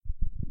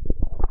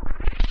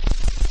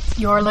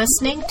You're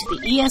listening to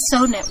the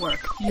ESO Network,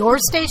 your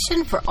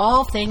station for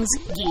all things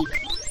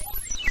geek.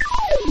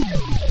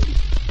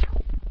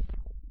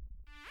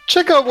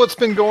 Check out what's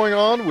been going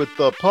on with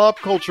the Pop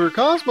Culture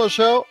Cosmos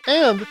Show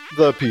and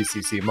the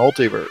PCC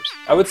Multiverse.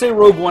 I would say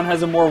Rogue One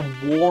has a more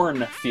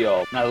worn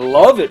feel, and I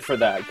love it for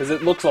that, because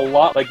it looks a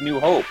lot like New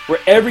Hope, where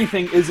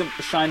everything isn't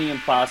shiny and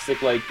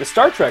plastic like the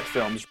Star Trek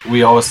films.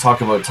 We always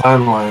talk about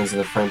timelines and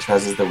the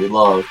franchises that we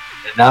love,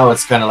 and now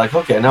it's kind of like,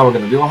 okay, now we're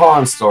going to do a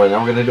Han story, now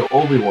we're going to do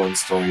Obi-Wan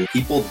story.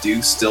 People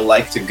do still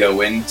like to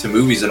go into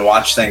movies and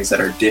watch things that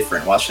are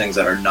different, watch things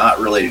that are not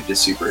related to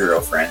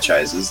superhero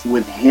franchises.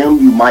 With him,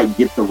 you might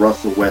get the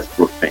Russell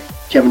Westbrook thing.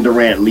 Kevin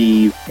Durant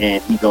leaves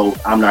and he goes,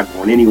 I'm not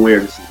going anywhere.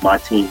 This is my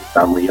team.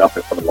 I'm really up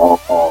it for the long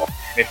haul.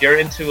 If you're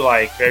into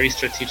like very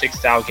strategic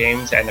style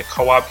games and the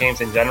co-op games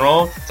in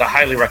general, it's a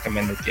highly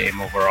recommended game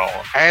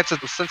overall. It adds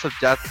a sense of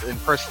depth and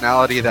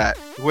personality that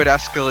would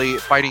escalate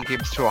fighting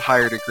games to a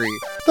higher degree.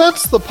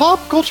 That's the Pop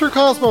Culture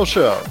Cosmos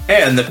Show.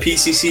 And the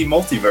PCC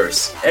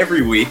Multiverse,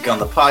 every week on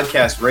the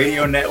Podcast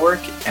Radio Network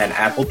and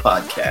Apple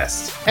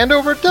Podcasts. And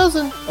over a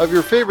dozen of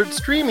your favorite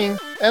streaming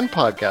and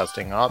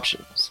podcasting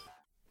options.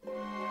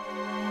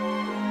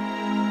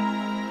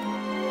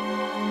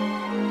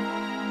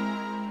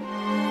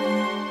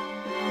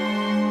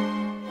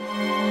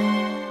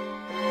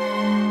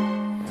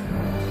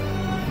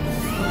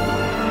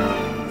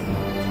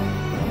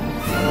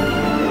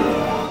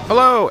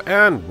 Hello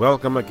and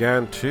welcome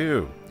again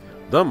to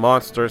the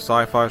Monster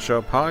Sci-Fi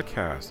Show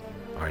podcast.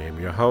 I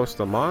am your host,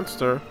 The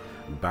Monster,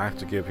 back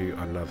to give you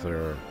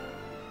another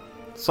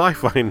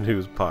sci-fi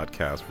news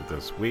podcast for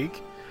this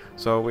week.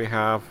 So we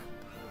have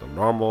the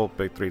normal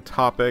big three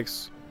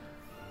topics.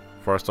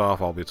 First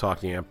off, I'll be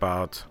talking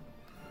about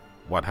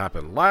what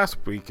happened last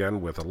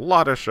weekend with a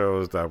lot of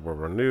shows that were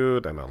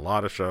renewed and a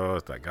lot of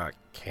shows that got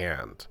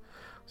canned.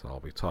 So I'll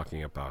be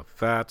talking about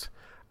that,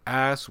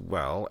 as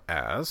well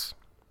as,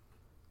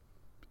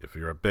 if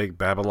you're a big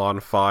Babylon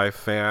 5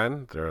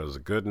 fan, there is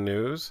good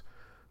news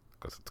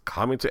because it's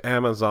coming to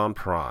Amazon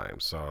Prime.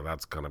 So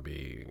that's going to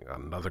be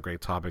another great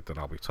topic that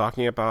I'll be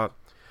talking about.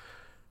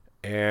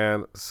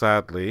 And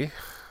sadly,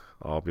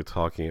 I'll be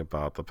talking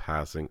about the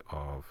passing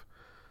of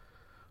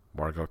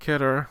Margot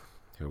Kidder,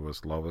 who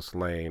was Lois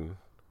Lane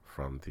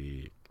from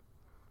the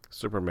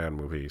Superman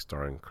movie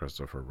starring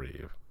Christopher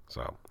Reeve.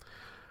 So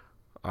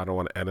I don't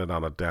want to end it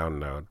on a down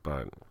note,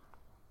 but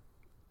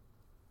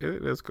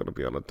it is going to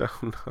be on a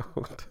down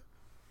note.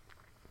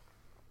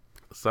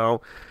 So,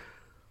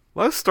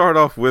 let's start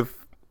off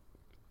with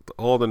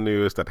all the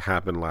news that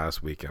happened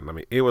last weekend. I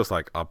mean, it was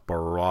like a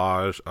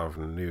barrage of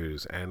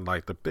news. And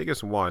like the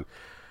biggest one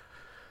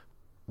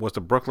was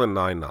the Brooklyn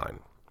Nine-Nine.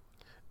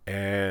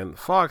 And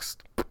Fox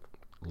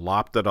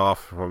lopped it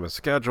off from his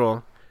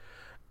schedule.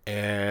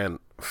 And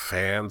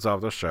fans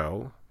of the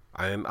show,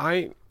 and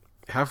I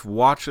have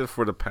watched it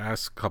for the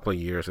past couple of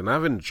years, and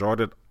I've enjoyed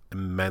it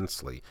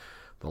immensely.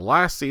 The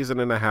last season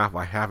and a half,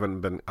 I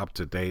haven't been up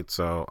to date,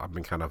 so I've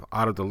been kind of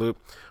out of the loop.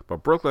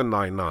 But Brooklyn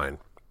Nine-Nine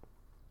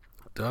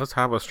does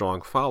have a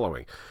strong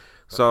following.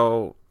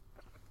 So,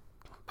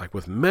 like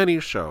with many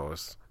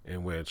shows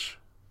in which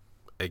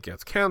it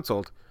gets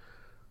canceled,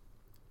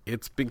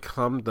 it's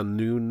become the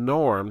new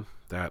norm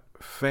that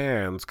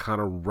fans kind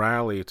of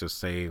rally to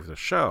save the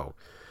show.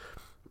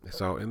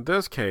 So in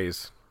this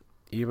case,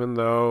 even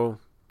though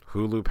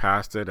Hulu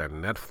passed it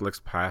and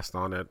Netflix passed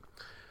on it,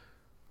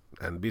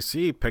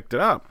 NBC picked it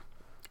up,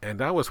 and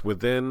that was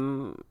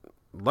within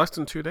less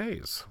than 2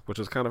 days, which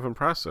is kind of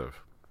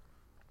impressive.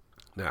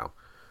 Now,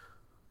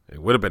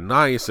 it would have been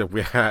nice if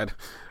we had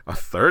a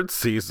third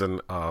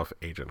season of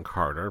Agent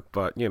Carter,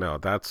 but, you know,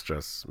 that's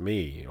just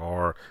me,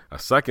 or a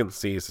second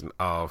season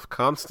of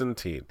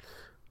Constantine.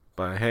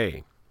 But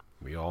hey,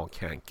 we all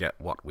can't get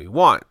what we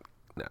want,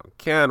 now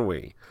can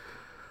we?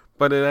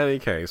 But in any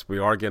case, we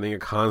are getting a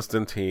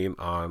Constantine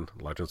on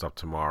Legends of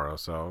Tomorrow,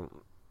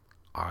 so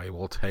I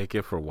will take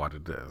it for what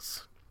it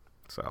is.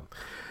 So,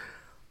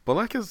 but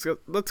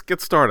let's get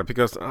started,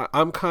 because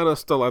I'm kind of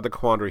still at the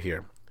quandary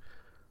here.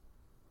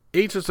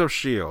 Agents of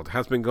S.H.I.E.L.D.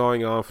 has been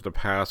going on for the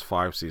past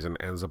 5 seasons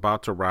and is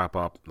about to wrap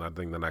up, I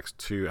think, the next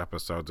 2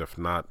 episodes, if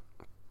not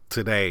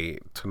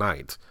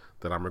tonight,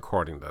 that I'm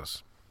recording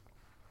this.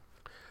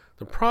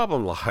 The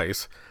problem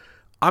lies,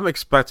 I'm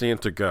expecting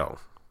it to go.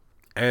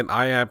 And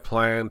I had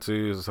planned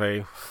to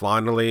say,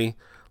 finally,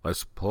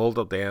 let's pull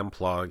the damn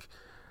plug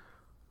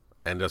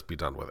and just be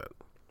done with it.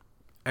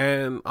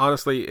 And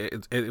honestly,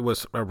 it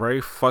was a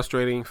very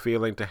frustrating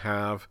feeling to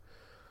have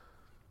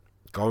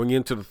going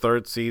into the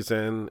 3rd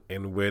season,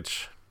 in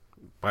which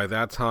by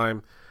that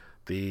time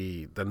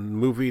the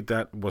movie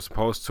that was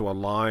supposed to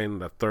align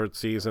the 3rd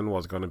season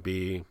was going to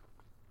be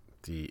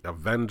the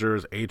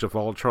Avengers Age of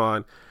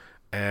Ultron,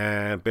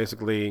 and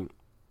basically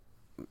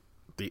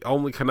the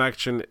only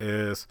connection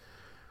is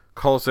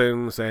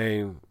Coulson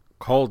saying,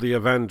 call the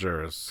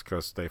Avengers,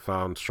 because they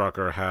found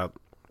Strucker had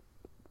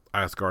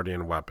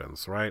Asgardian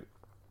weapons, right?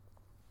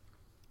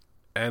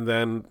 And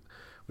then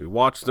we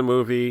watch the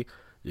movie,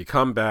 you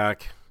come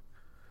back,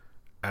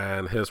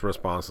 and his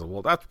response is,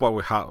 well, that's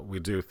how we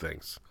do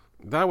things.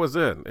 That was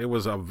it. It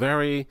was a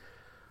very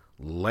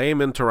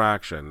lame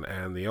interaction,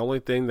 and the only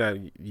thing that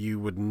you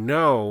would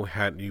know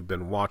had you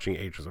been watching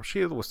Agents of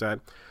S.H.I.E.L.D. was that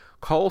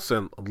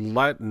Coulson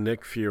let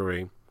Nick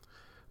Fury,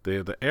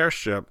 the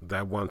airship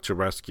that went to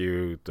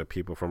rescue the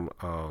people from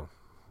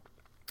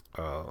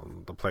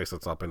the place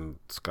that's up in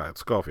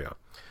Scofia,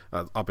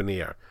 up in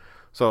the air.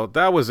 So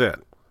that was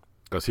it.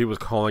 Because he was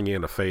calling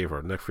in a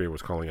favor. Nick Fury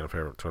was calling in a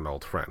favor to an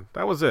old friend.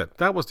 That was it.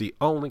 That was the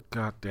only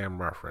goddamn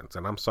reference.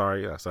 And I'm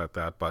sorry I said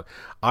that, but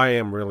I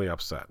am really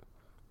upset.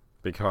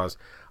 Because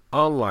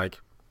unlike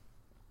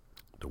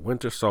The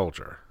Winter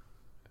Soldier,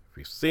 if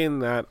you've seen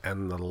that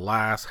in the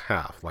last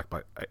half, like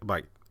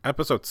by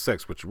episode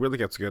 6, which really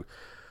gets good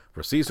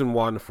for season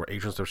 1 for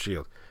Agents of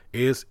S.H.I.E.L.D.,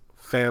 is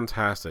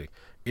fantastic.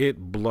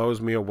 It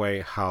blows me away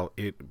how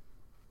the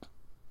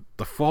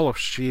fall of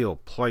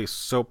S.H.I.E.L.D. plays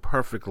so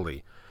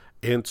perfectly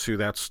into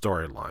that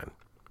storyline.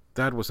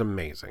 That was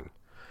amazing.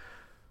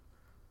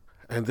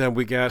 And then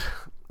we get,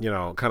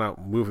 kind of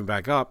moving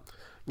back up,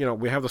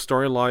 we have the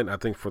storyline, I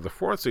think, for the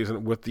 4th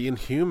season with the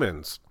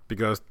Inhumans,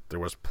 because there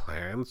was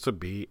plans to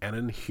be an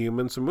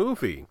Inhumans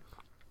movie.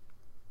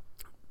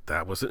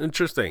 That was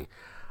interesting.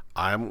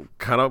 I'm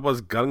kind of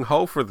was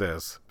gung-ho for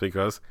this,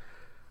 because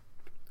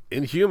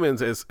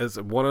Inhumans is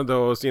one of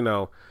those,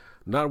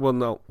 not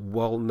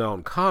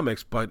well-known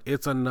comics, but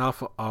it's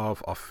enough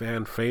of a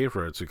fan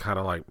favorite to kind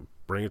of like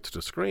bring it to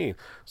the screen.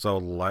 So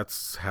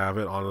let's have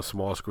it on a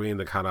small screen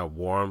to kind of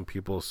warm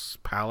people's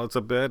palates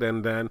a bit,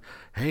 and then,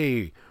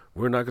 hey,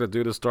 we're not going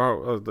to do this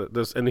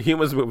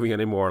Inhumans movie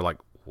anymore. Like,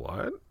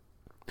 what?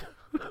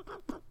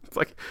 It's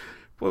like,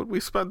 well,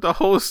 we spent the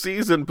whole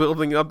season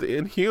building up the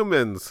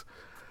Inhumans.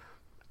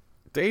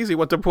 Daisy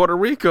went to Puerto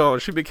Rico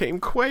and she became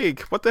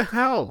Quake. What the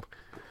hell?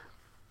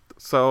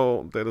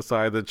 So they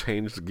decided to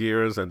change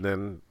gears, and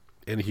then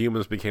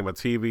Inhumans became a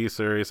TV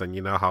series, and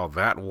you know how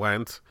that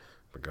went,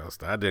 because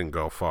that didn't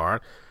go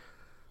far.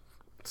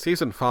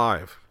 Season 4,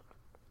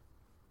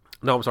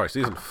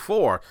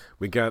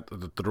 we got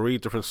the 3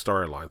 different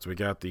storylines. We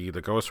got the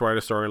Ghost Rider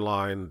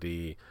storyline,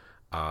 the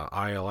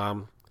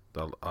ILM,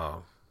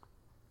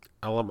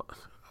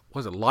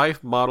 was it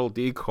Life Model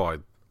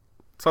Decoy?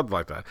 Something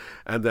like that.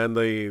 And then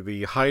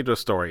the Hydra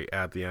story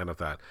at the end of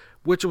that,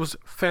 which was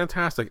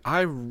fantastic. I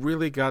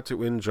really got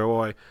to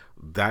enjoy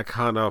that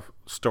kind of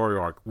story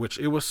arc, which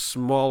it was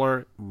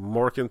smaller,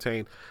 more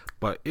contained,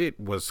 but it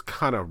was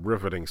kind of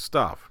riveting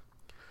stuff.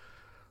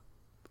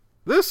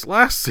 This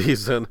last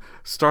season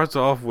starts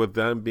off with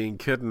them being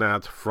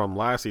kidnapped from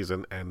last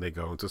season, and they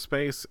go into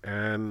space,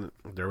 and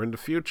they're in the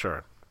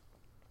future.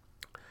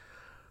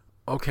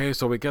 Okay,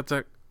 so we get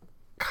to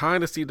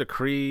kind of see the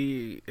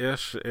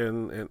Kree-ish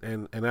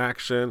in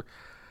action,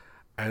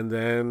 and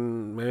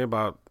then maybe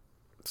about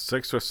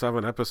 6 or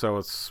 7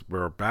 episodes,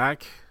 we're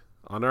back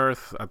on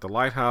Earth at the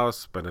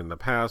lighthouse, but in the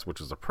past, which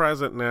is the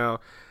present now,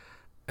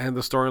 and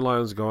the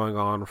storyline is going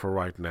on for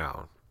right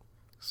now.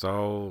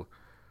 So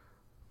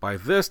by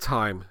this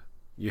time,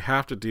 you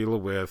have to deal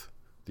with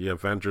the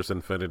Avengers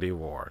Infinity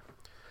War.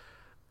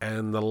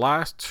 And the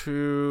last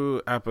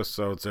 2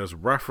 episodes, there's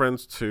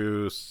reference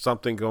to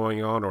something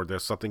going on, or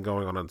there's something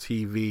going on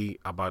TV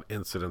about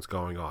incidents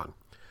going on.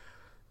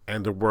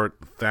 And the word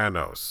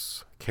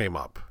Thanos came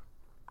up.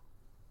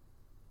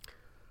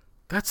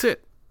 That's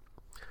it.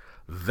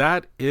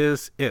 That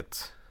is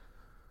it.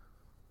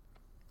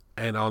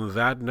 And on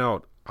that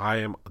note, I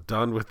am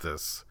done with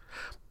this.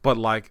 But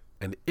like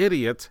an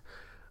idiot,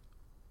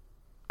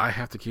 I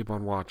have to keep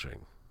on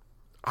watching.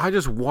 I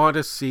just want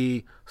to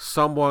see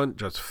someone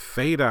just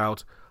fade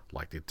out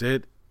like they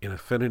did in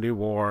Infinity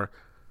War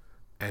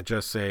and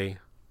just say,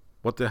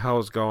 what the hell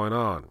is going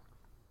on?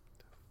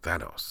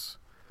 Thanos.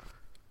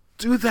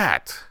 Do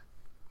that.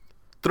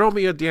 Throw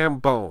me a damn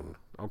bone,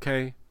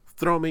 okay?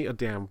 Throw me a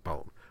damn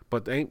bone.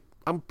 But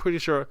I'm pretty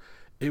sure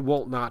it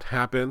will not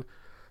happen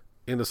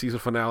in the season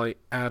finale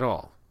at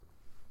all.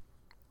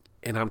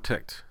 And I'm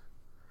ticked.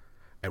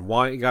 And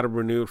why it got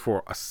renewed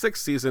for a 6th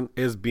season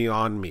is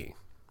beyond me.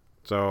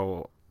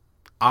 So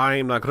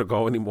I'm not going to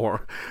go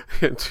anymore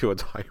into a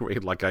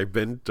tirade like I've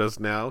been just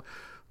now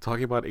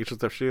talking about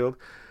Agents of S.H.I.E.L.D.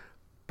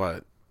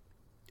 But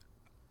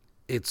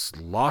it's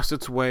lost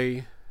its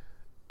way.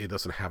 It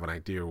doesn't have an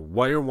idea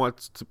what it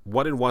wants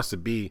to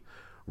be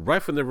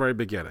right from the very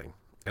beginning.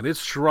 And it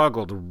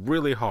struggled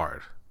really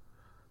hard.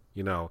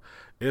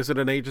 Is it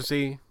an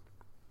agency?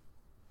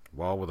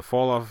 Well, with the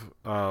fall of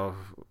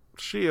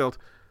S.H.I.E.L.D.,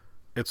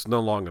 it's no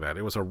longer that.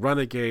 It was a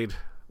renegade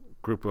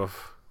group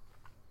of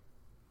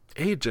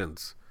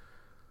agents.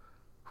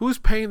 Who's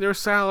paying their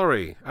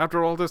salary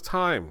after all this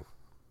time?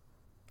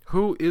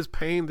 Who is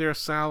paying their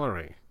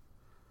salary?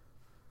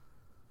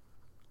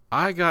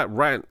 I got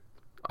rent.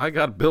 I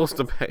got bills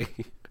to pay.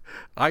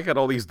 I got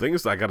all these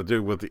things I got to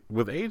do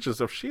with Agents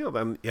of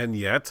S.H.I.E.L.D. And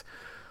yet,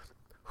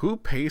 who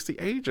pays the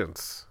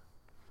agents?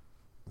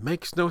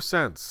 Makes no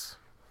sense.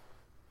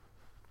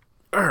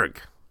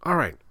 Erg. All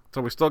right.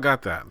 So we still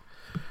got that.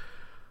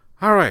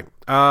 All right.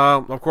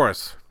 Of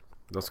course.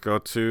 Let's go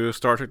to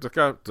Star Trek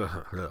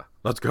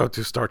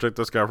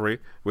Discovery,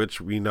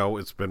 which we know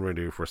it's been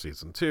renewed for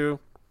season 2.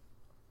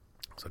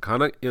 So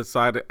kind of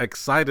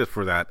excited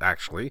for that,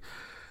 actually,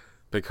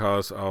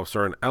 because of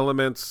certain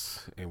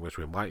elements in which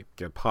we might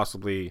get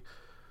possibly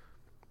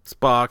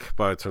Spock,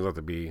 but it turns out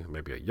to be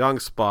maybe a young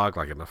Spock,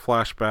 like in a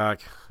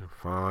flashback.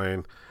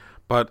 Fine.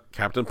 But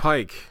Captain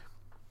Pike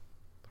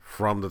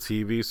from the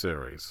TV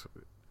series,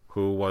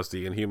 who was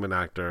the Inhuman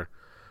actor,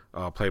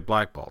 played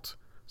Black Bolt.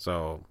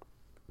 So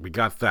we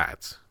got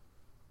that.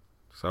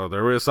 So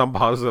there is some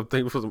positive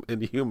thing for some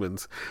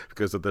Inhumans,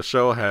 because if the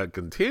show had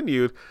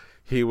continued,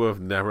 he would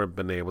have never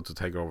been able to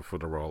take over for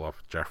the role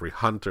of Jeffrey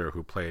Hunter,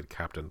 who played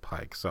Captain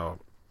Pike. So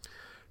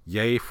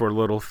yay for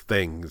little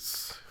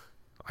things,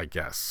 I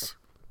guess.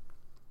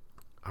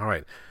 All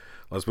right,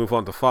 let's move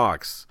on to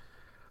Fox.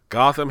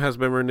 Gotham has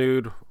been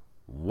renewed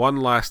one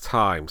last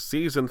time.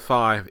 Season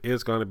 5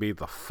 is going to be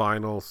the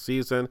final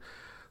season.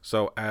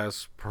 So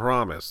as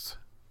promised,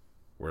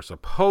 we're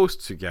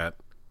supposed to get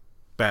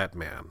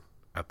Batman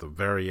at the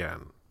very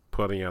end,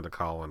 putting out the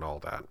call and all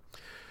that.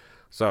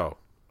 So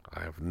I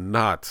have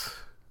not,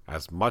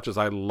 as much as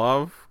I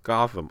love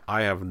Gotham,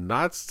 I have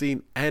not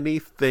seen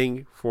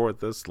anything for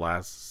this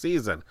last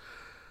season.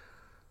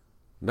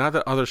 Now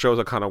that other shows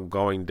are kind of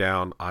going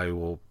down, I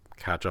will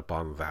catch up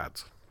on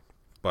that.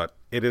 But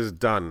it is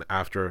done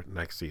after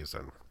next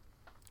season.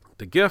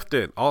 The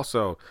Gifted,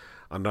 also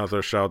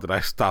another show that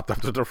I stopped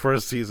after the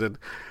first season,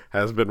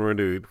 has been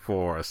renewed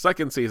for a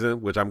second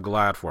season, which I'm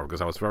glad for, because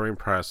I was very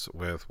impressed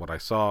with what I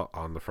saw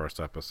on the first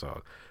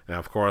episode. And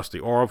of course, The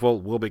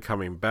Orville will be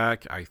coming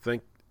back. I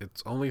think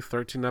it's only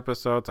 13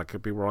 episodes. I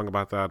could be wrong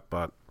about that,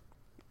 but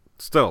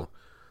still,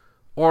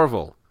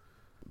 Orville.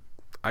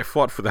 I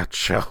fought for that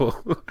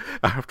show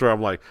after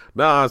I'm like,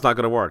 nah, it's not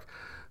going to work.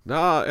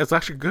 Nah, it's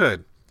actually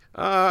good.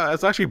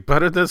 It's actually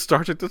better than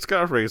Star Trek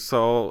Discovery,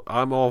 so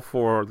I'm all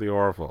for the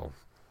Orville.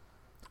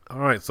 All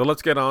right, so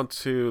let's get on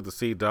to the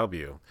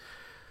CW.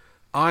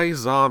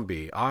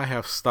 iZombie. I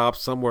have stopped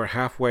somewhere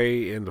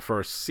halfway in the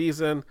first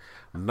season,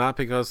 not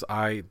because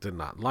I did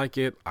not like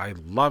it. I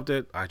loved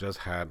it. I just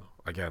had,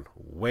 again,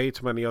 way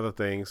too many other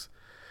things,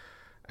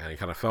 and it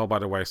kind of fell by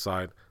the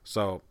wayside.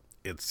 So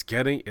it's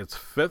getting its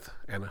 5th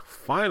and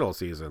final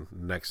season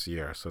next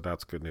year, so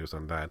that's good news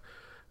on that.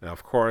 Now,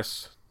 of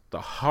course,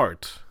 the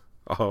heart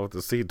of the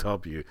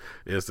CW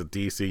is the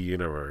DC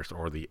Universe,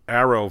 or the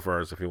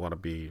Arrowverse, if you want to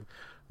be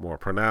more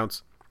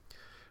pronounced.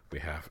 We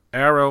have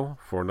Arrow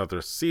for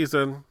another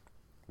season.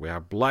 We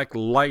have Black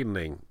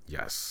Lightning,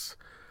 yes,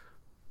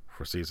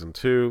 for season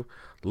 2.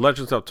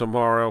 Legends of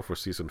Tomorrow for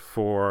season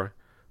 4.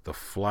 The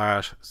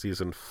Flash,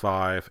 season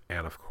 5.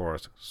 And, of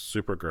course,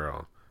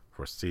 Supergirl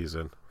for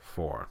season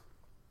 4.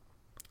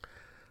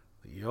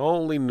 The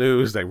only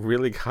news that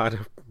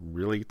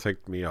really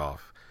ticked me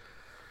off.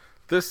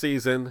 This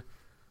season,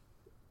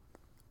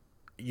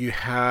 you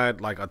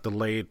had like a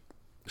delayed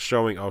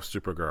showing of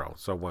Supergirl.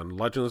 So when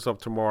Legends of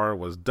Tomorrow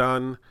was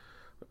done,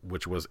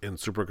 which was in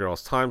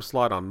Supergirl's time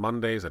slot on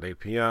Mondays at 8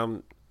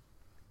 p.m.,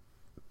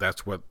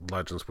 that's what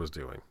Legends was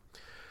doing.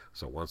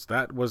 So once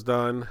that was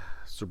done,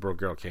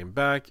 Supergirl came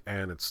back,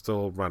 and it's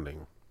still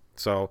running.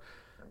 So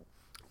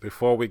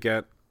before we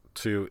get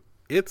to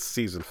its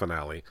season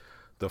finale,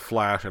 the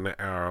Flash and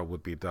the Arrow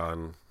would be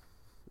done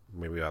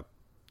maybe about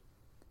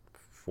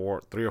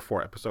 3 or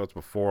 4 episodes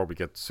before we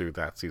get to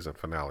that season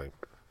finale.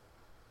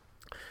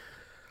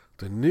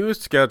 The new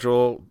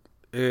schedule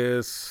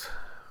is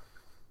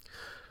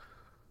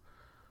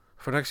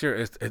for next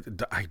year.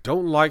 I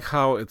don't like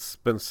how it's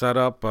been set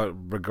up, but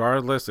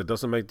regardless, it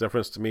doesn't make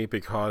difference to me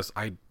because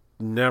I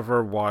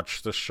never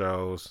watch the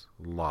shows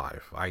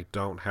live. I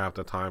don't have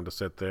the time to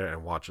sit there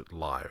and watch it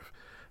live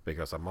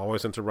because I'm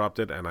always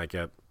interrupted, and I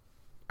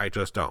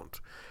just don't.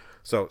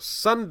 So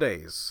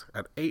Sundays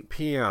at 8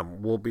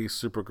 p.m. will be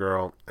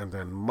Supergirl, and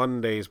then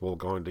Mondays we're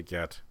going to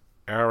get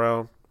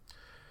Arrow,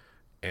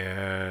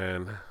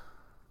 and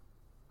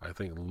I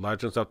think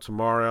Legends of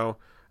Tomorrow.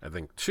 I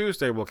think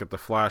Tuesday we'll get The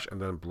Flash,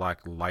 and then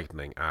Black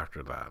Lightning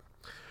after that.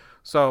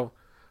 So,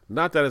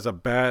 not that it's a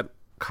bad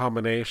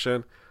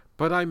combination,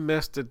 but I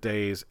miss the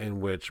days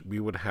in which we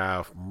would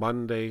have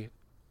Monday,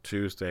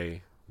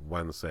 Tuesday,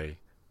 Wednesday,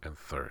 and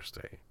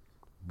Thursday.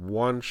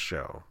 One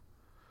show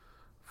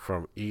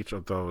from each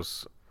of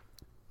those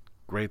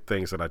great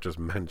things that I just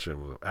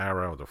mentioned, with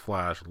Arrow, The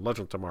Flash,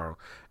 Legend of Tomorrow,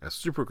 and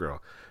Supergirl.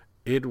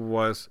 It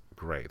was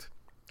great.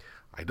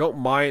 I don't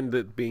mind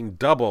it being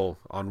double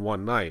on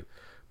one night,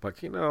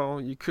 but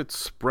you could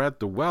spread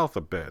the wealth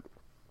a bit.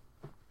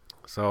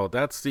 So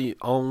that's the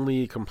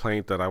only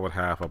complaint that I would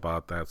have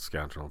about that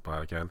schedule.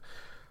 But again,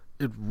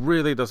 it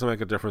really doesn't make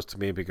a difference to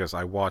me because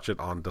I watch it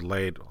on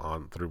delayed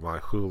through my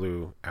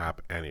Hulu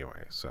app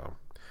anyway. So,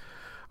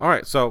 all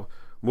right. So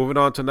moving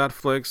on to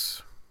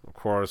Netflix, of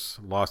course,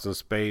 Lost in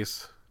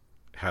Space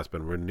has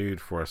been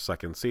renewed for a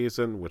second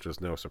season, which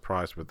is no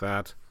surprise with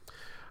that.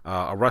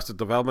 Arrested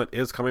Development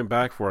is coming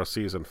back for a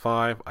season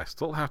 5. I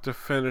still have to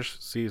finish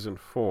season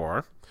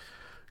 4.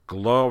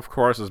 Glow, of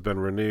course, has been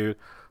renewed.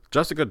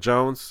 Jessica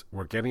Jones,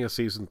 we're getting a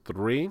season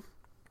 3.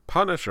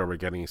 Punisher, we're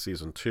getting a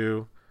season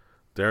 2.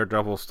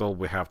 Daredevil, still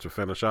we have to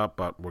finish up,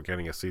 but we're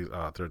getting a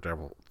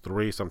Daredevil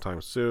 3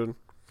 sometime soon.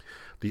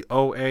 The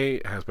OA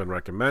has been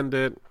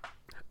recommended.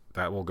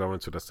 That will go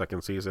into the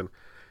second season.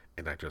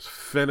 And I just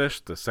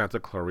finished the Santa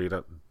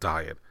Clarita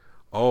Diet.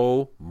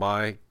 Oh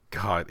my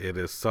God, it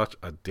is such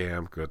a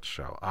damn good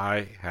show.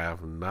 I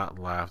have not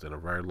laughed in a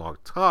very long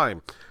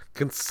time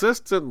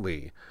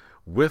consistently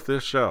with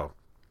this show.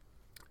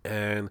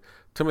 And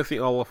Timothy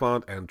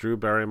Oliphant and Drew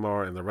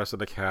Barrymore and the rest of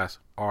the cast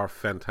are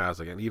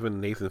fantastic. And even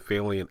Nathan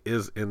Fillion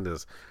is in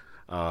this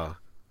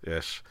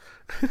ish.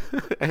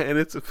 And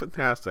it's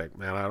fantastic,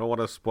 man. I don't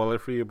want to spoil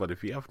it for you, but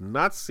if you have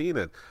not seen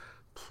it,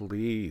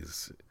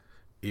 please,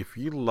 if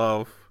you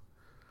love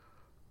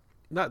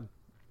not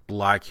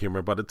black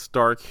humor, but it's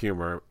dark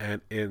humor,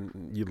 and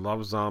you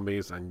love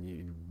zombies and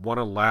you want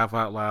to laugh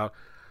out loud,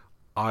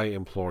 I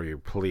implore you,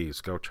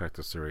 please go check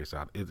the series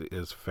out. It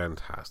is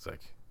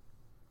fantastic.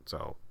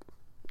 So,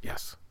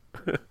 yes.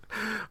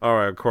 All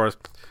right, of course,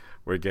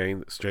 we're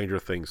getting Stranger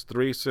Things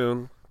 3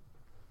 soon.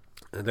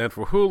 And then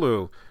for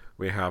Hulu,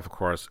 we have, of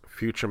course,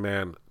 Future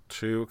Man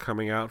 2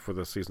 coming out for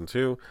the season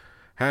 2.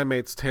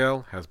 Handmaid's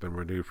Tale has been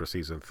renewed for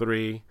season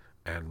 3.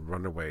 And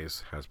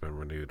Runaways has been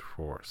renewed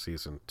for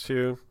season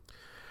 2.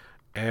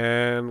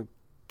 And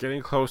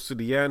getting close to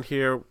the end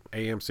here,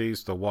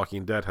 AMC's The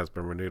Walking Dead has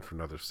been renewed for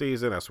another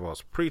season, as well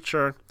as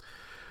Preacher.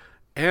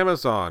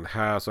 Amazon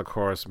has, of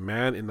course,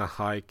 Man in the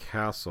High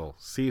Castle.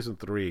 Season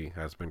 3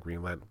 has been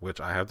greenlit, which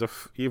I have to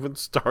even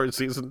start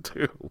season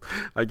 2.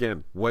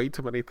 Again, way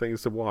too many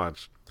things to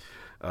watch.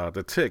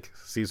 The Tick,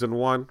 season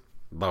 1,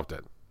 loved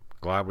it.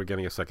 Glad we're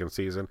getting a second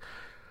season.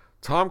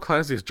 Tom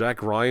Clancy's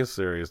Jack Ryan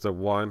series, the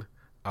one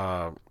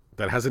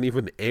that hasn't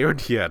even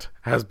aired yet,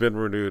 has been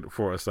renewed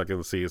for a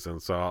second season.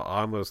 So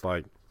I'm just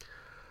like,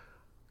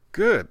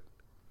 good.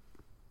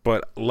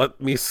 But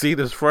let me see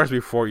this first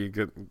before you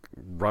get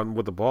run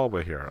with the ball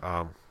with here.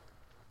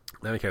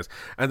 In any case.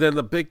 And then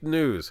the big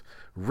news,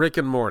 Rick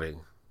and Morty.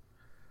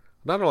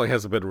 Not only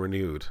has it been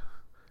renewed,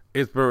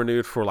 it's been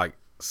renewed for like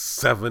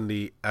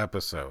 70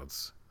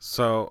 episodes.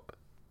 So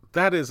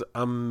that is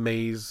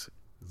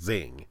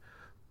amazing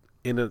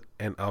in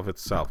and of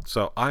itself.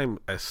 So I'm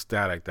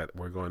ecstatic that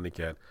we're going to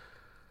get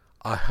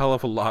a hell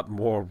of a lot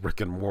more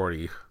Rick and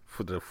Morty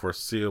for the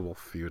foreseeable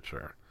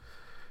future.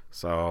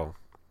 So,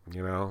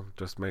 you know,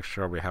 just make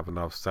sure we have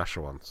enough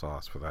Szechuan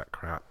sauce for that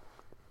crap.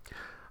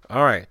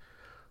 All right.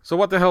 So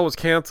what the hell was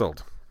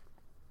canceled?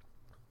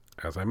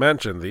 As I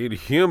mentioned, the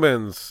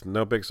Inhumans,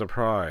 no big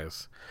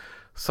surprise.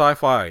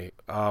 Sci-Fi,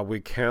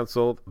 we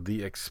canceled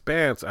The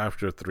Expanse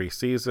after 3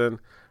 seasons.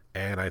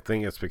 And I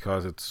think it's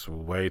because it's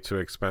way too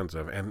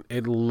expensive. And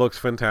it looks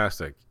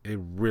fantastic. It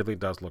really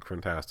does look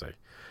fantastic.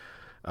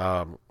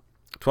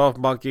 12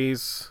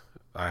 Monkeys,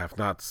 I have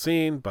not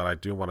seen, but I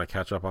do want to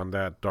catch up on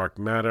that. Dark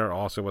Matter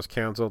also was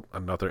canceled.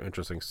 Another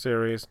interesting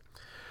series.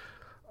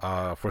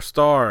 For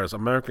Stars,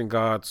 American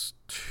Gods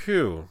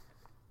 2.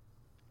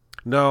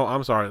 No,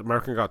 I'm sorry.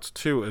 American Gods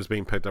 2 is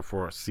being picked up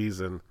for a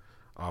season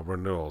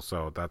renewal.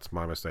 So that's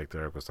my mistake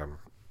there because I'm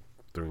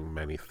doing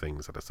many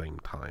things at the same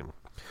time.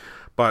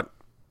 But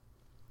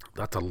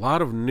that's a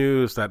lot of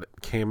news that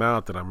came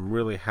out that I'm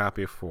really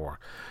happy for.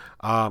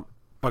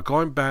 But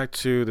going back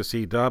to the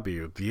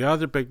CW, the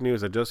other big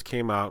news that just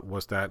came out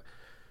was that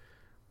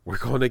we're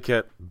going to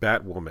get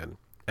Batwoman,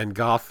 and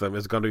Gotham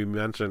is going to be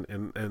mentioned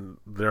in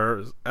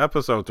their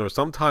episodes, or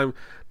sometime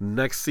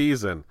next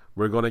season,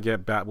 we're going to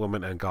get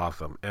Batwoman and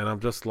Gotham. And I'm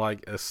just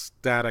like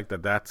ecstatic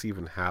that that's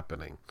even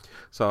happening.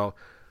 So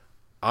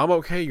I'm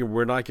okay.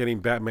 We're not getting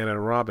Batman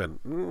and Robin.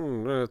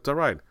 It's all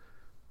right.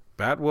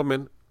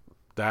 Batwoman,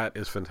 that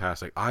is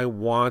fantastic. I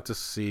want to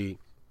see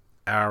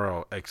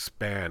Arrow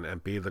expand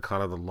and be the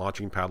kind of the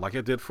launching pad like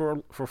it did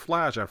for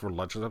Flash and for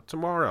Legends of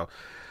Tomorrow.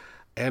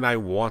 And I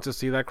want to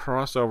see that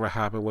crossover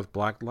happen with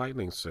Black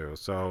Lightning soon.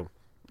 So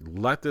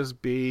let this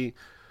be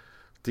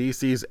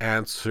DC's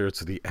answer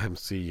to the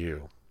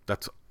MCU.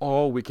 That's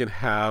all we can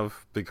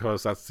have,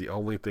 because that's the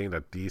only thing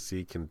that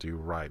DC can do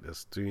right,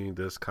 is doing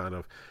this kind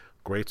of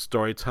great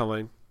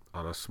storytelling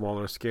on a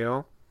smaller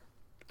scale.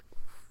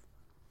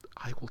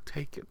 I will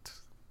take it.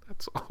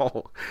 That's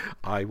all.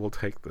 I will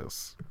take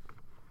this.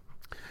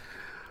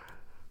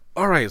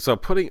 All right, so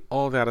putting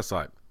all that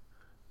aside,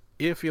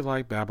 if you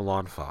like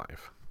Babylon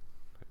 5,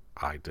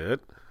 I did.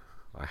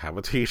 I have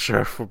a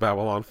t-shirt for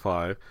Babylon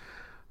 5.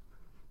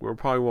 We're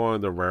probably one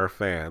of the rare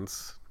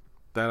fans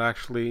that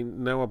actually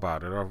know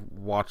about it or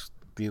watched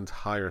the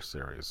entire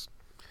series.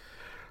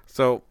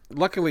 So,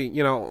 luckily,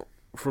 you know,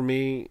 for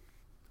me,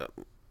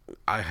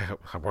 I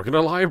work in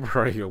a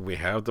library. We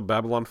have the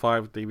Babylon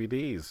 5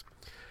 DVDs.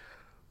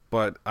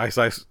 But as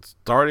I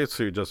started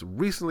to just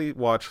recently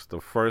watch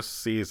the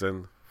first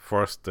season,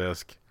 first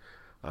disc,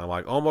 I'm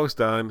like almost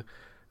done,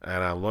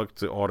 and I look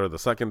to order the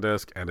second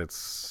disc, and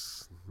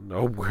it's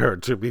nowhere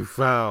to be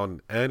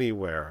found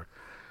anywhere.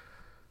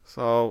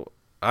 So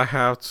I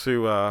have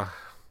to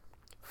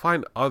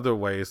find other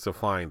ways to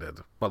find it.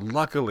 But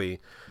luckily,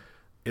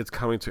 it's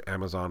coming to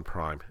Amazon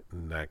Prime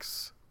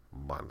next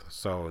month.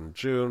 So in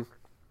June,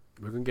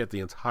 we're going to get the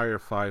entire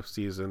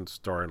 5-season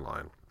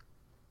storyline.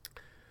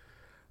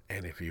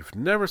 And if you've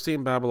never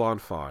seen Babylon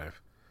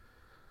 5,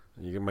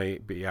 you may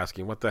be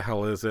asking, what the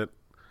hell is it?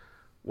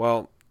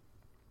 Well,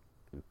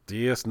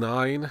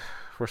 DS9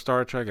 for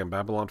Star Trek and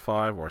Babylon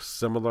 5 are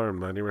similar in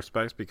many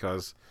respects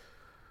because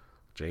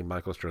J.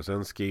 Michael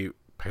Straczynski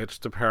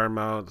pitched to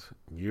Paramount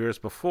years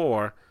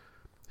before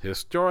his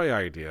story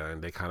idea,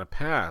 and they kind of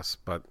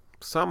passed. But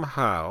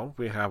somehow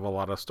we have a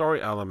lot of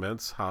story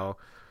elements how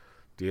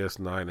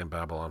DS9 and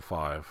Babylon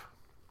 5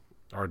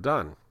 are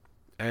done.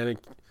 And,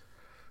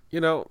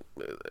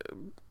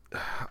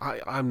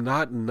 I'm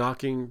not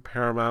knocking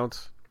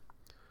Paramount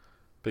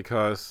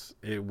because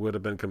it would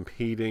have been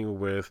competing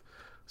with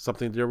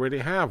something they already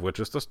have, which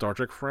is the Star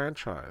Trek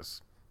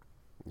franchise.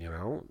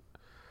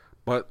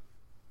 But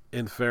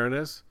in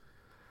fairness,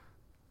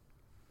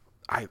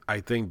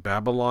 I think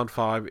Babylon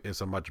 5 is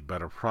a much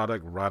better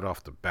product right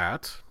off the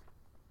bat.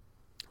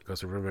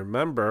 Because if you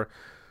remember,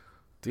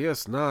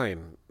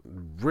 DS9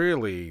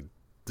 really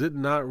did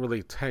not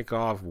really take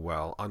off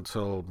well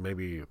until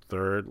maybe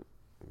third,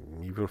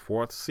 even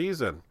fourth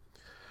season.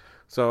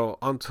 So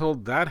until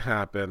that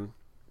happened,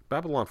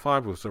 Babylon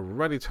 5 was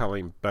already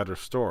telling better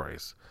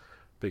stories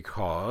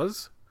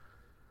because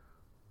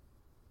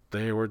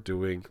they were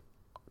doing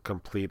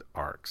complete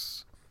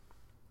arcs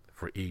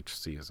for each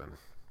season.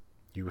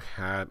 You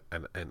had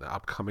an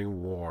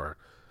upcoming war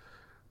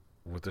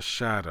with the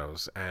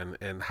shadows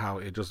and how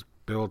it just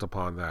built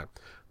upon that.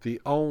 The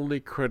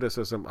only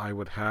criticism I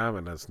would have,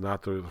 and it's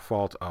not through the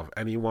fault of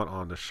anyone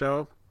on the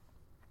show,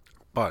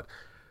 but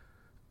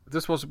this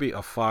is supposed to be a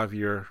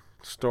 5-year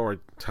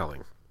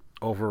storytelling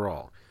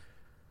overall.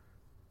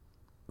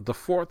 The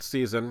fourth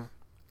season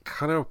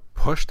kind of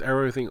pushed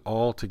everything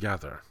all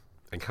together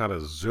and kind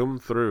of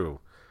zoomed through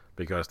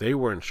because they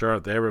weren't sure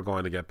if they were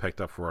going to get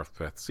picked up for a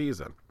fifth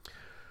season.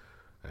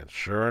 And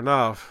sure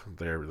enough,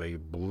 they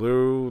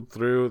blew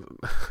through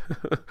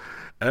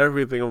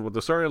everything with the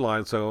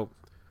storyline. So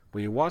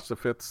when you watch the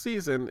fifth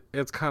season,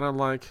 it's kind of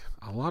like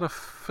a lot of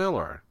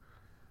filler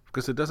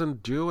because it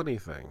doesn't do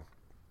anything.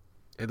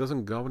 It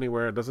doesn't go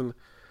anywhere. It doesn't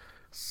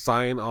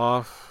sign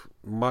off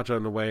much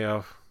in the way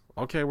of,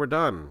 okay, we're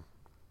done.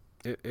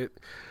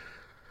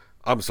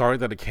 I'm sorry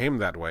that it came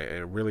that way. I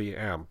really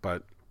am.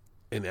 But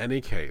in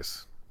any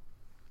case,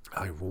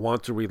 I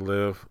want to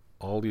relive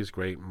all these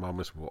great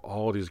moments with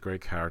all these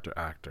great character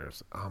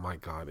actors. Oh my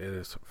God, it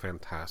is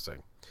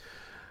fantastic.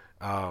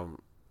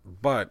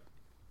 But,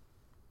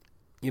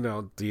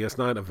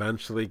 DS9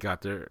 eventually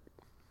got their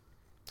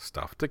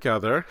stuff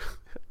together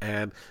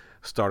and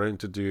starting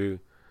to do,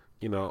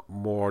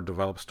 more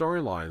developed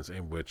storylines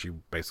in which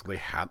you basically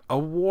had a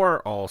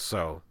war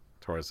also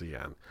towards the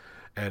end.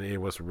 And it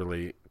was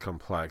really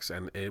complex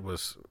and it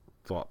was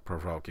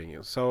thought-provoking.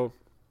 And so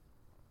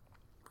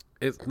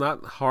it's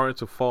not hard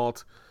to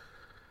fault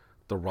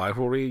the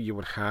rivalry you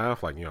would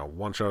have, like,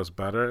 one show is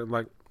better,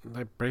 like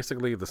they're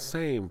basically the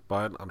same,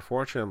 but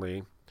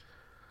unfortunately,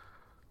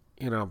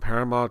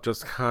 Paramount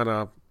just kind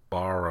of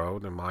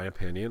borrowed, in my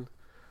opinion,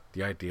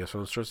 the ideas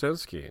from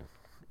Straczynski,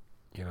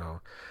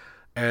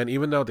 and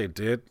even though they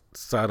did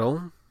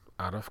settle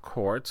out of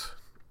court,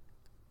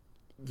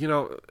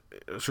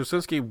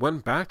 Straczynski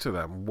went back to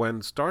them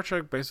when Star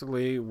Trek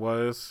basically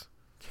was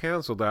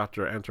canceled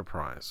after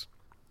Enterprise.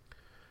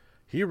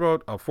 He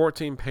wrote a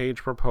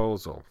 14-page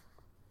proposal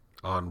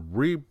on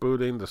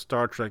rebooting the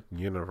Star Trek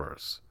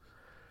universe.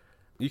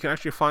 You can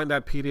actually find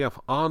that PDF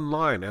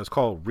online, and it's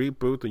called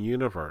Reboot the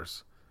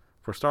Universe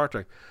for Star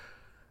Trek.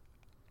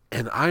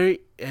 And I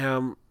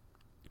am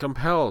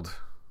compelled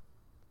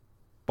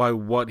by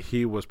what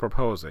he was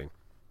proposing.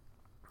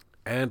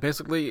 And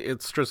basically,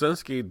 it's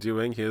Straczynski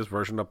doing his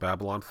version of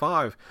Babylon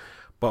 5,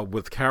 but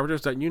with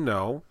characters that you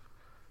know,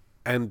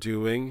 and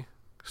doing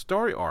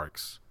story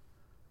arcs.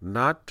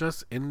 Not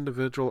just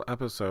individual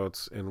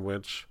episodes in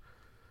which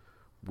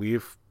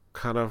we've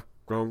kind of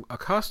grown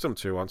accustomed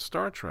to on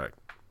Star Trek.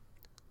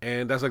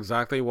 And that's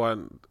exactly what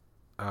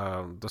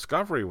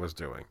Discovery was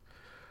doing.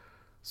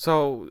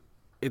 So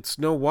it's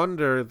no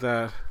wonder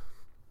that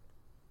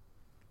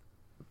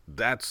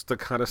that's the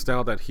kind of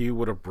style that he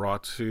would have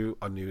brought to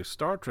a new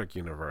Star Trek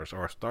universe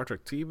or a Star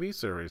Trek TV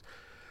series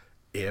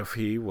if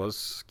he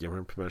was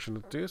given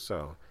permission to do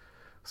so.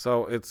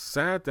 So it's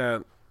sad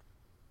that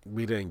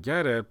we didn't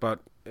get it,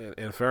 but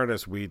in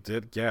fairness, we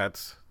did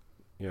get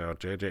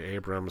J.J.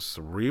 Abrams'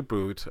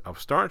 reboot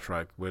of Star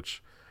Trek,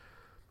 which,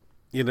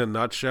 in a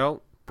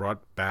nutshell,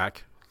 brought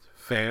back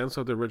fans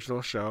of the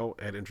original show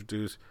and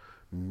introduced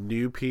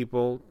new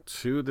people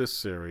to this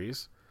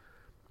series.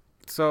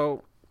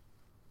 So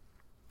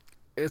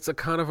it's a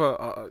kind of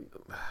a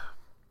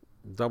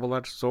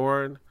double-edged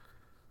sword.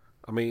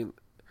 I mean,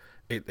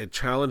 it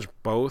challenged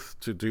both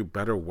to do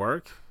better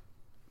work,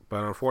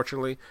 but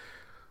unfortunately,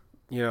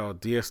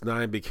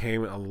 DS9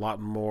 became a lot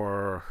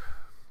more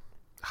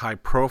high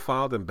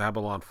profile than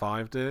Babylon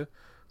 5 did.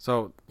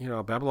 So,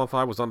 Babylon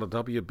 5 was on the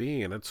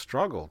WB and it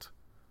struggled.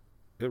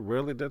 It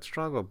really did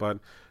struggle. But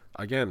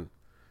again,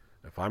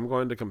 if I'm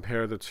going to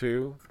compare the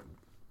two,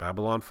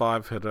 Babylon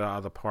 5 hit it out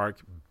of the park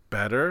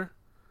better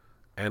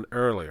and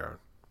earlier.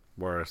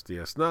 Whereas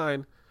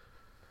DS9,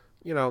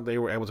 they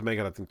were able to make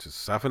it, I think, to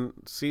 7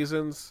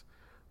 seasons.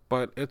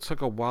 But it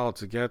took a while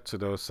to get to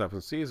those 7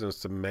 seasons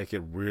to make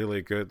it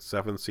really good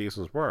 7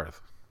 seasons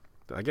worth.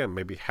 Again,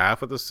 maybe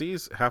half of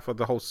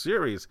the whole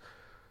series,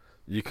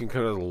 you can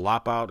kind of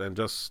lop out and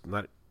just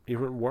not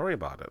even worry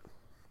about it.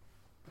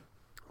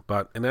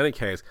 But in any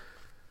case,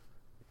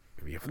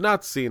 if you have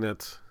not seen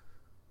it,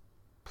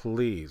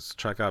 please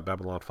check out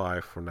Babylon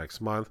 5 for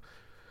next month.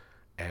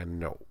 And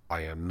no,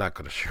 I am not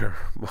going to share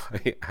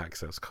my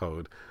access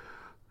code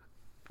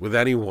with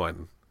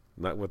anyone,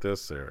 not with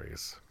this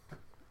series.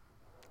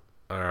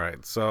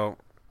 Alright, so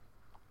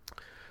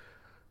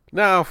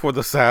now for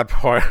the sad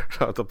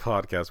part of the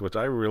podcast, which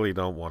I really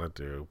don't want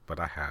to do, but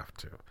I have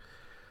to.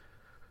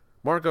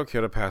 Margot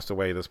Kidder passed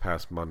away this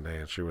past Monday,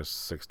 and she was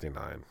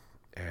 69.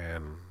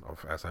 And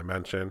as I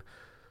mentioned,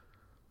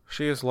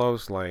 she is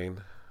Lois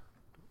Lane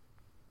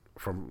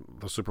from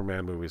the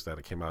Superman movies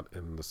that came out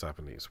in the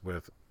 70s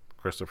with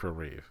Christopher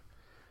Reeve.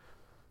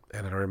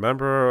 And I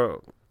remember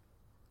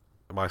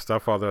my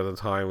stepfather at the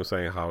time was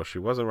saying how she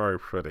wasn't very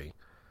pretty.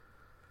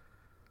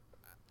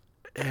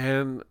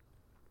 And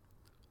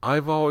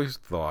I've always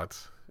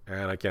thought,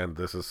 and again,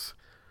 this is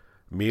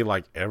me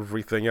like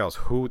everything else,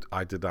 who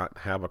I did not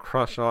have a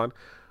crush on.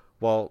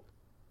 Well,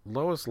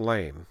 Lois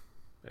Lane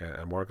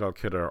and Margot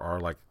Kidder are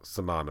like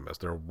synonymous.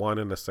 They're one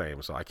and the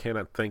same. So I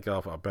cannot think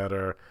of a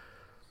better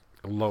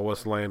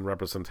Lois Lane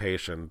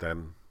representation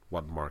than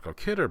what Margot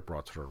Kidder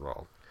brought to the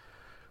role.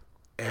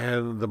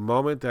 And the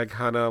moment that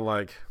kind of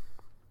like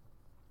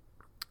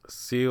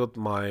sealed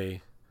my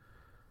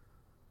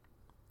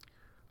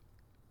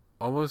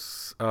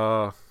almost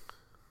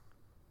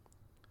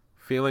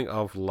feeling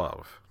of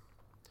love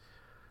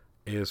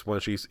is when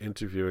she's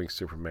interviewing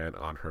Superman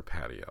on her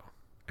patio.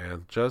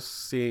 And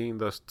just seeing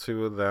those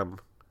two of them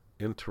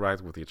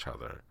interact with each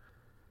other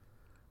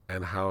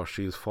and how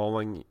she's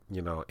falling,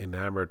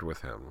 enamored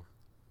with him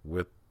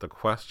with the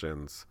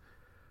questions.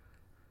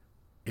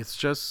 It's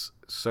just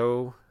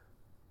so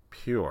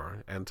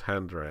pure and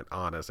tender and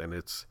honest, and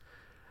it's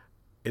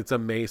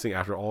amazing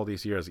after all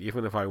these years.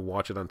 Even if I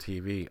watch it on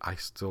TV, I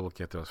still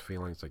get those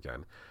feelings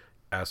again.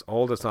 As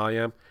old as I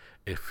am,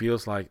 it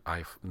feels like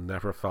I've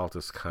never felt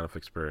this kind of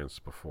experience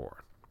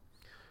before.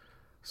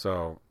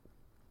 So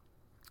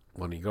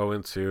when you go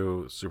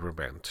into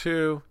Superman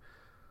 2,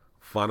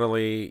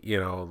 finally,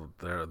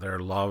 their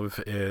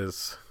love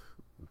is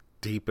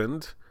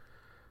deepened,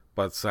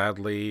 but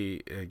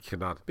sadly it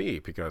cannot be,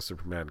 because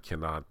Superman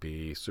cannot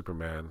be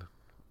Superman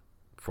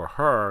for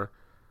her,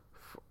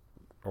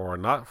 or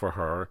not for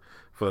her,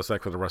 for the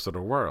sake of the rest of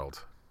the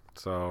world.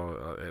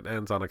 So it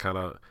ends on a kind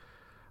of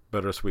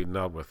bittersweet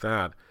note with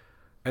that.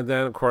 And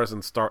then, of course,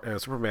 in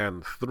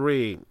Superman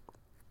 3,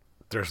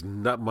 there's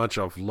not much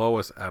of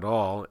Lois at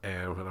all.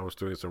 And when I was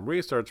doing some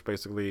research,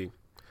 basically,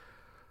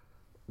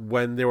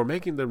 when they were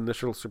making the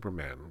initial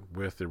Superman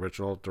with the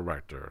original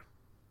director,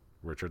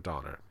 Richard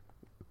Donner,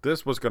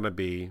 this was going to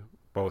be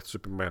both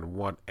Superman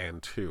 1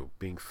 and 2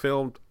 being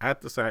filmed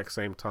at the exact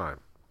same time.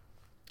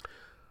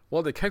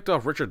 Well, they kicked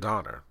off Richard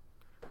Donner,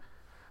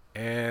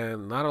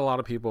 and not a lot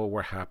of people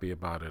were happy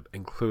about it,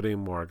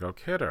 including Margot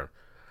Kidder.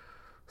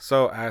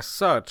 So, as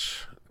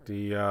such,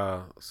 the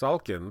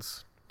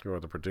Salkinds, who are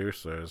the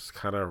producers,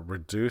 kind of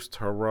reduced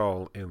her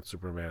role in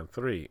Superman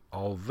 3.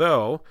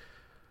 Although,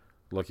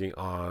 looking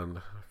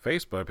on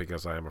Facebook,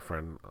 because I am a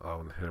friend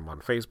of him on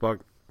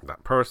Facebook,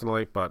 not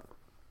personally, but,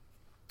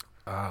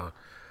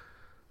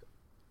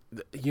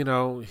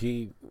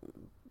 he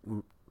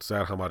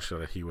said how much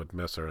that he would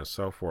miss her and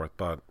so forth.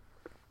 But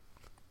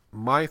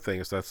my thing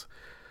is that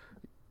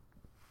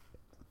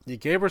you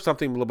gave her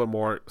something a little bit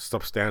more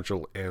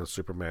substantial in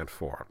Superman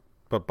 4.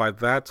 But by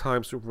that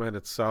time, Superman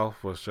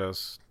itself was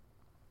just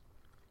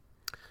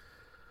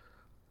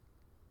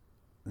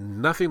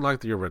nothing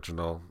like the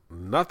original,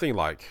 nothing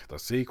like the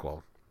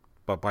sequel.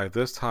 But by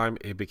this time,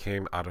 it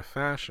became out of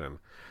fashion.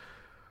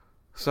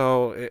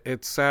 So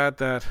it's sad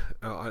that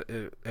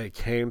it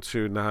came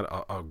to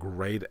not a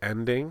great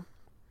ending,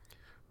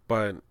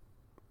 but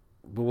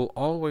we will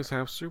always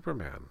have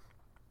Superman.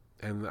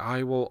 And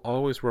I will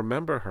always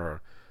remember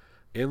her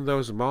in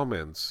those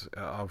moments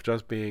of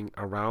just being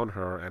around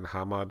her, and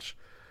how much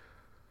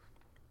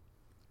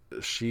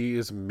she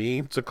is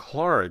mean to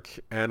Clark,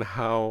 and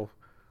how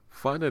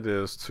fun it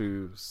is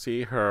to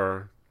see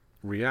her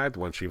react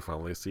when she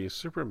finally sees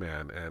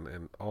Superman,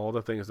 and all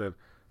the things that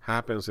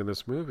happens in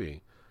this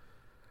movie.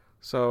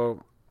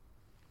 So,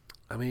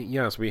 I mean,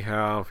 yes, we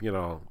have,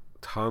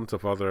 tons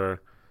of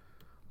other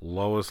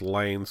Lois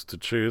Lanes to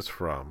choose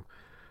from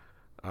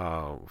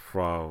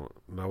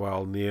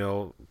Noel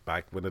Neal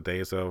back when the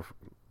days of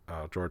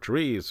George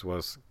Reeves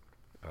was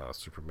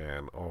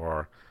Superman,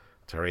 or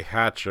Terry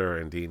Hatcher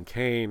and Dean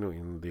Cain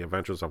in The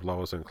Adventures of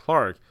Lois and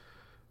Clark,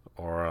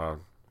 or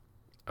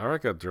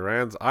Erica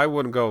Durance. I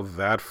wouldn't go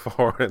that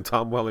far, and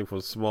Tom Welling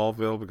from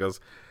Smallville, because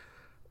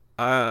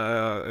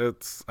I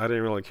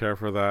didn't really care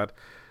for that.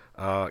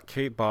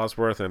 Kate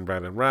Bosworth and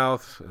Brandon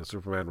Routh in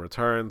Superman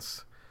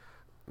Returns,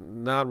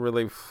 not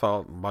really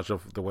felt much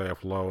of the way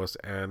of Lois.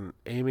 And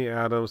Amy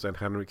Adams and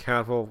Henry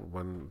Cavill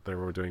when they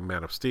were doing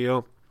Man of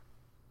Steel,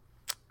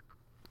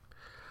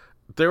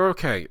 they're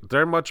okay.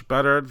 They're much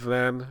better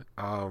than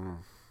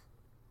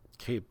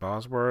Kate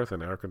Bosworth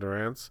and Erica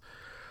Durance.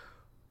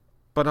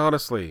 But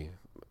honestly,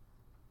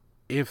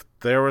 if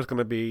there was going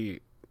to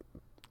be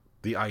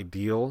the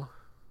ideal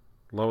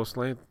Lois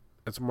Lane,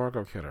 it's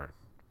Margot Kidder.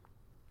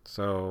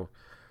 So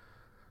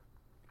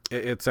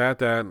it's sad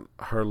that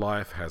her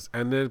life has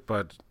ended,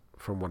 but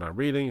from what I'm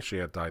reading, she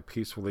had died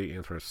peacefully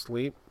in her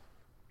sleep.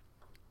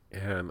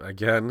 And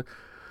again,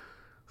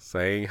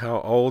 saying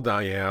how old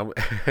I am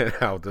and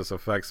how this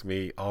affects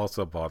me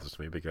also bothers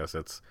me,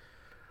 because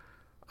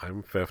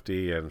I'm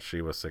 50 and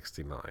she was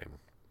 69.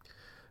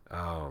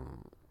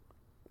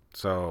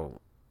 So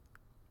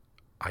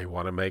I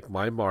want to make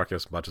my mark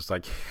as much as I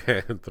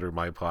can through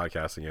my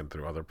podcasting and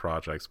through other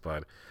projects,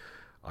 but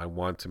I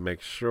want to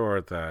make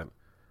sure that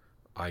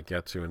I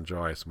get to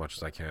enjoy as much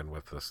as I can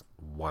with this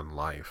one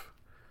life.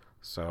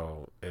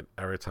 So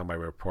every time I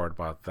report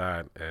about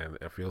that, and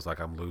it feels like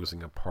I'm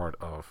losing a part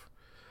of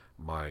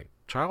my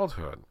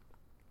childhood,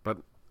 but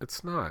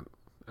it's not.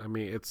 I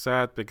mean, it's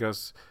sad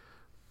because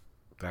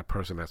that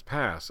person has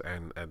passed,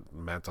 and it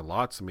meant a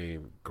lot to me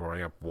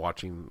growing up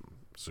watching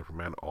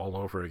Superman all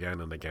over again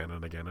and again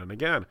and again and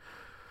again.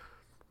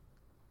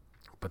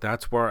 But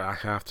that's where I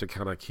have to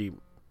kind of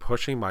keep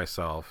pushing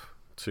myself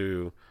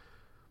to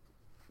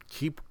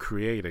keep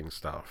creating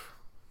stuff.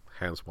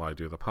 Hence why I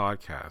do the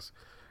podcast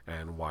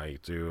and why I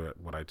do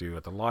what I do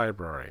at the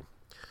library.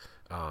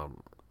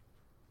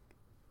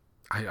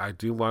 I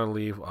do want to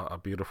leave a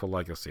beautiful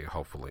legacy,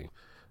 hopefully,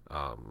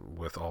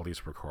 with all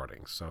these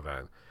recordings, so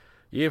that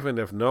even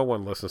if no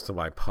one listens to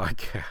my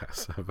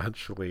podcast,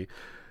 eventually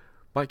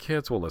my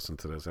kids will listen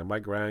to this and my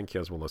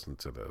grandkids will listen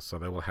to this, so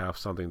they will have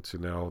something to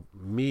know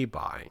me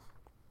by.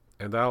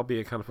 And that'll be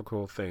a kind of a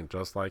cool thing.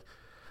 Just like,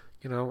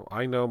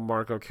 I know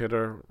Margot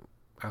Kidder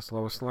as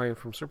Lois Lane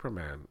from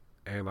Superman,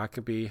 and I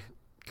can be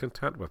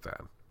content with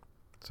that.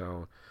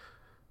 So,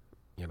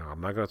 I'm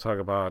not going to talk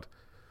about,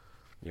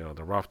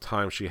 the rough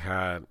time she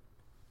had,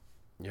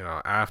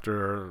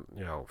 after,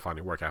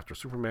 finding work after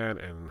Superman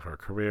and her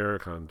career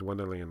kind of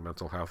dwindling in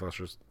mental health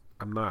issues.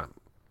 I'm not.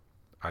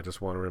 I just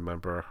want to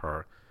remember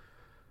her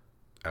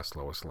as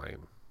Lois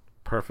Lane.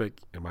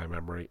 Perfect in my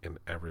memory in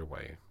every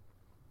way.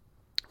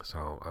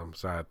 So I'm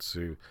sad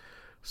to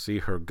see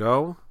her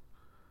go.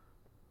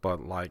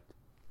 But like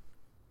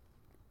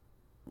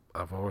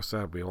I've always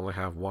said, we only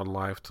have one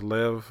life to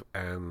live,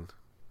 and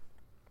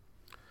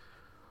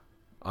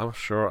I'm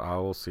sure I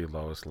will see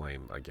Lois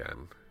Lane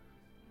again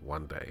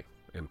one day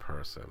in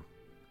person.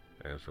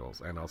 And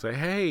I'll say,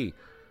 "Hey,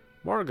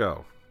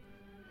 Margot,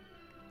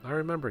 I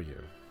remember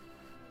you."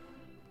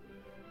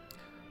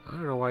 I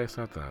don't know why I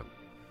said that.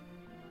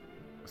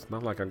 It's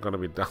not like I'm going to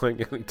be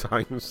dying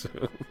anytime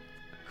soon.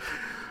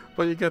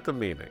 But you get the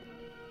meaning.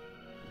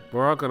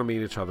 We're all going to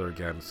meet each other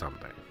again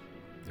someday.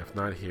 If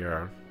not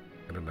here,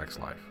 in the next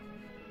life.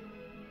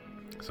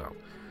 So,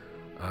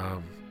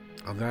 on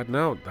that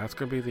note, that's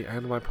going to be the end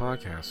of my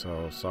podcast.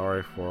 So,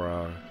 sorry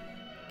for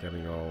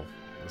getting all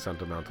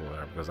sentimental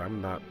there, because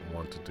I'm not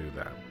one to do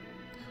that.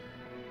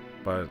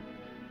 But,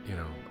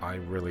 I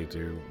really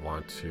do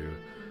want to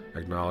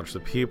acknowledge the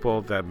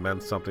people that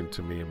meant something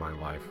to me in my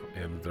life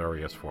in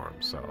various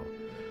forms. So,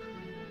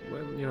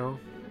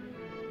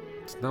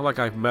 it's not like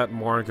I've met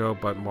Margot,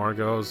 but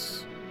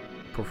Margot's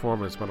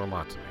performance meant a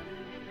lot to me.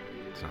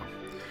 So,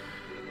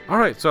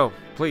 alright, so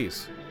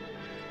please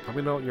let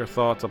me know your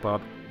thoughts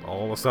about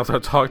all the stuff that I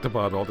talked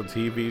about, all the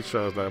TV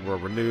shows that were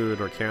renewed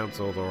or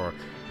canceled, or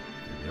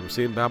you ever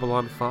seen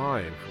Babylon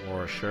 5,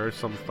 or share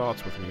some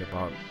thoughts with me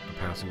about the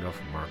passing of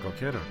Margot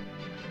Kidder.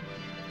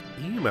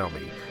 Email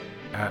me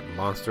at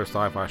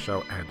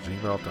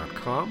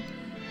monsterscifishow@gmail.com.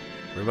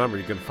 Remember,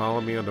 you can follow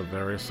me on the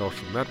various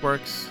social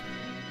networks.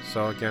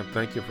 So again,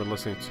 thank you for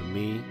listening to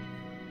me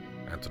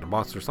and to the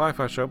Monster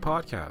Sci-Fi Show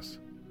podcast.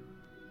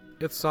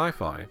 It's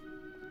sci-fi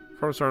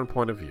from a certain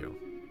point of view.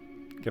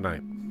 Good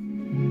night.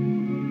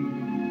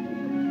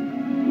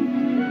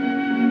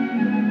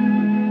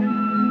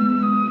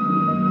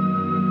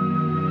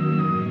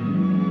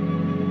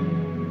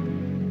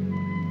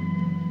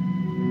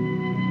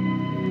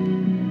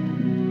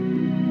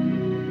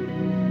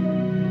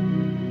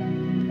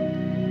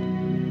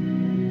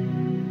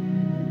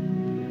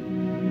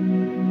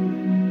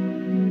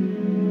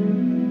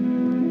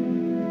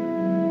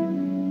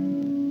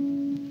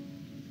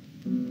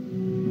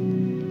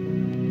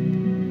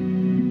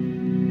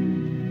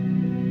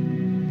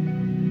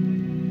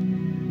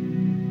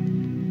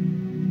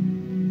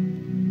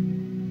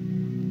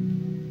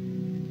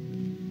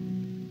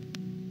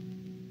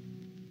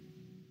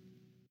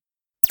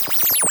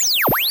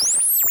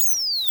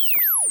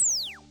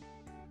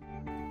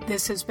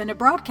 This has been a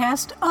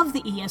broadcast of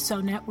the ESO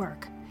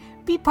Network.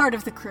 Be part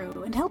of the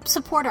crew and help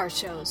support our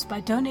shows by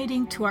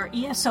donating to our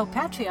ESO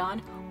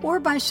Patreon or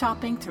by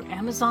shopping through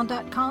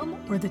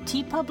Amazon.com or the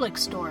TeePublic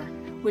Store,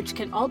 which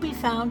can all be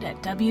found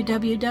at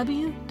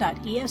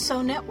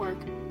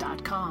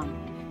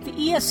www.esonetwork.com.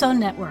 The ESO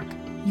Network,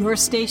 your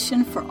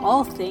station for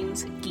all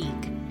things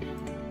geek.